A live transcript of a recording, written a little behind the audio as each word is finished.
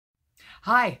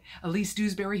Hi, Elise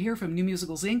Dewsbury here from New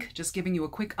Musicals Inc. Just giving you a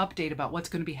quick update about what's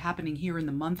going to be happening here in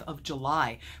the month of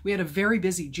July. We had a very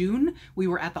busy June. We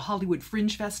were at the Hollywood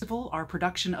Fringe Festival. Our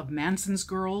production of Manson's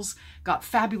Girls got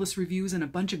fabulous reviews and a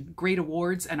bunch of great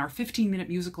awards, and our 15-minute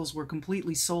musicals were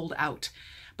completely sold out.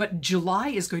 But July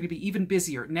is going to be even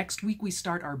busier. Next week we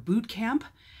start our boot camp.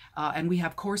 And we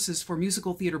have courses for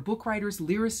musical theater book writers,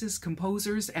 lyricists,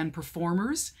 composers, and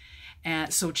performers.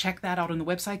 And so check that out on the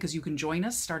website because you can join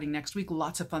us starting next week.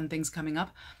 Lots of fun things coming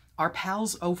up. Our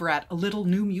pals over at A Little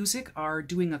New Music are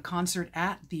doing a concert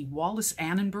at the Wallis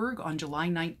Annenberg on July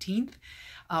 19th.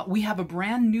 We have a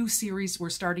brand new series we're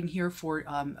starting here for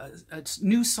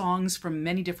new songs from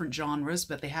many different genres,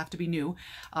 but they have to be new,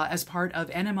 as part of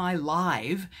NMI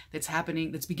Live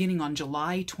that's beginning on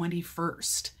July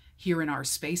 21st. Here in our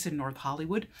space in North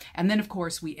Hollywood. And then, of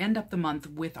course, we end up the month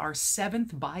with our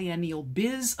 7th biennial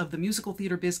Biz of the Musical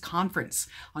Theater Biz Conference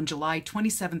on July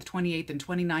 27th, 28th, and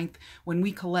 29th, when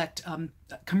we collect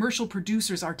commercial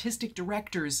producers, artistic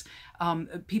directors,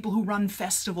 people who run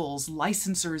festivals,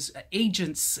 licensors,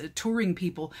 agents, touring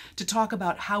people, to talk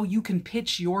about how you can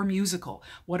pitch your musical.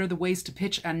 What are the ways to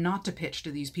pitch and not to pitch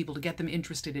to these people to get them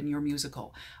interested in your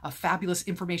musical? A fabulous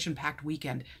information-packed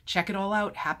weekend. Check it all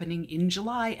out, happening in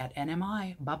July at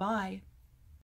NMI. Bye-bye.